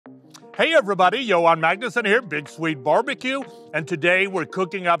Hey everybody, Johan Magnusson here, Big Swede Barbecue, and today we're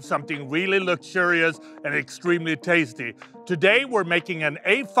cooking up something really luxurious and extremely tasty. Today we're making an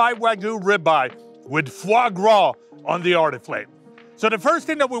A5 Wagyu Ribeye with foie gras on the Arteflame. So the first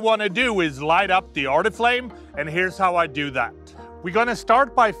thing that we want to do is light up the Arteflame, and here's how I do that. We're going to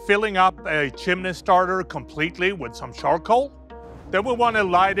start by filling up a chimney starter completely with some charcoal. Then we want to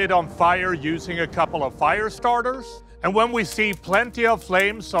light it on fire using a couple of fire starters. And when we see plenty of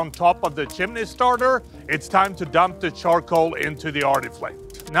flames on top of the chimney starter, it's time to dump the charcoal into the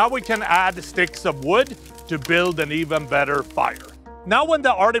Arteflame. Now we can add sticks of wood to build an even better fire. Now when the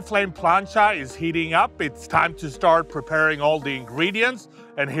Arteflame plancha is heating up, it's time to start preparing all the ingredients,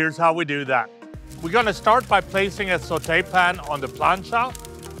 and here's how we do that. We're gonna start by placing a saute pan on the plancha.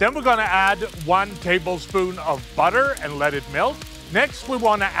 Then we're gonna add 1 tablespoon of butter and let it melt. Next, we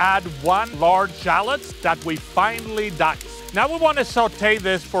want to add 1 large shallot that we finely dice. Now we want to saute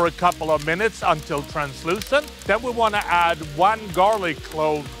this for a couple of minutes until translucent. Then we want to add 1 garlic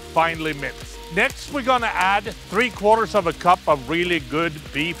clove finely minced. Next, we're going to add 3/4 of a cup of really good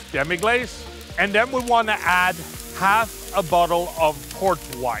beef demi-glace. And then we want to add half a bottle of port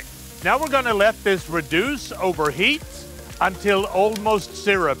wine. Now we're going to let this reduce over heat until almost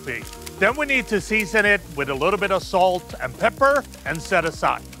syrupy. Then we need to season it with a little bit of salt and pepper and set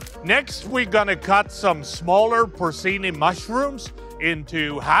aside. Next, we're gonna cut some smaller porcini mushrooms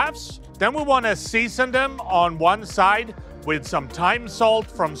into halves. Then we wanna season them on one side with some thyme salt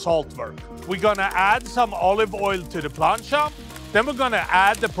from Saltwerk. We're gonna add some olive oil to the plancha. Then we're gonna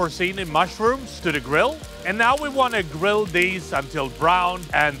add the porcini mushrooms to the grill. And now we wanna grill these until brown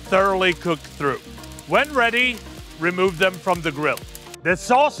and thoroughly cooked through. When ready, remove them from the grill. The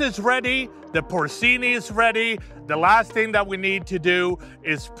sauce is ready, the porcini is ready. The last thing that we need to do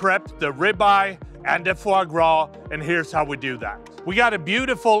is prep the ribeye and the foie gras, and here's how we do that. We got a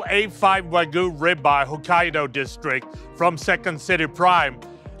beautiful A5 Wagyu Ribeye Hokkaido district from Second City Prime.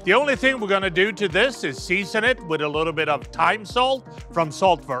 The only thing we're gonna do to this is season it with a little bit of thyme salt from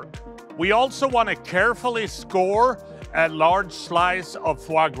Saltwerk. We also wanna carefully score a large slice of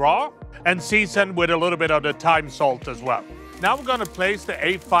foie gras and season with a little bit of the thyme salt as well. Now we're gonna place the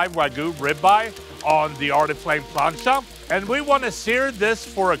A5 Wagyu Ribeye on the Arteflame plancha, and we wanna sear this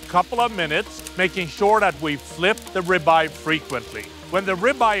for a couple of minutes, making sure that we flip the ribeye frequently. When the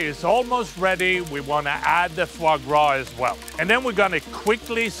ribeye is almost ready, we wanna add the foie gras as well. And then we're gonna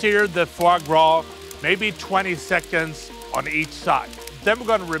quickly sear the foie gras, maybe 20 seconds on each side. Then we're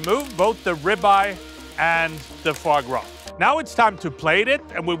gonna remove both the ribeye and the foie gras. Now it's time to plate it,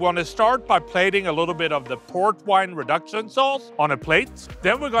 and we want to start by plating a little bit of the port wine reduction sauce on a plate.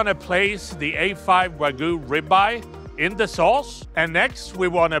 Then we're going to place the A5 Wagyu Ribeye in the sauce. And next we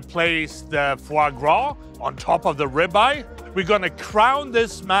want to place the foie gras on top of the ribeye. We're going to crown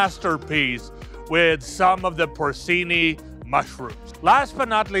this masterpiece with some of the porcini mushrooms. Last but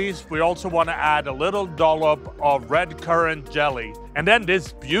not least, we also want to add a little dollop of red currant jelly. And then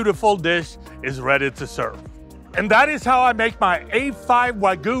this beautiful dish is ready to serve. And that is how I make my A5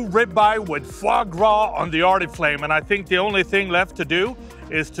 Wagyu Ribeye with foie gras on the Arteflame. And I think the only thing left to do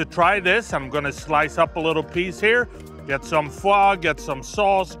is to try this. I'm gonna slice up a little piece here, get some foie, get some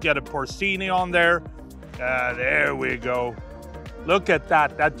sauce, get a porcini on there. There we go. Look at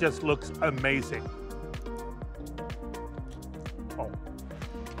that, that just looks amazing. Oh.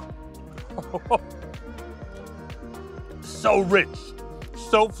 So rich,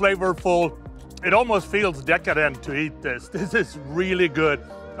 so flavorful. It almost feels decadent to eat this. This is really good.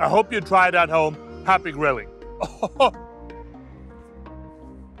 I hope you try it at home. Happy grilling.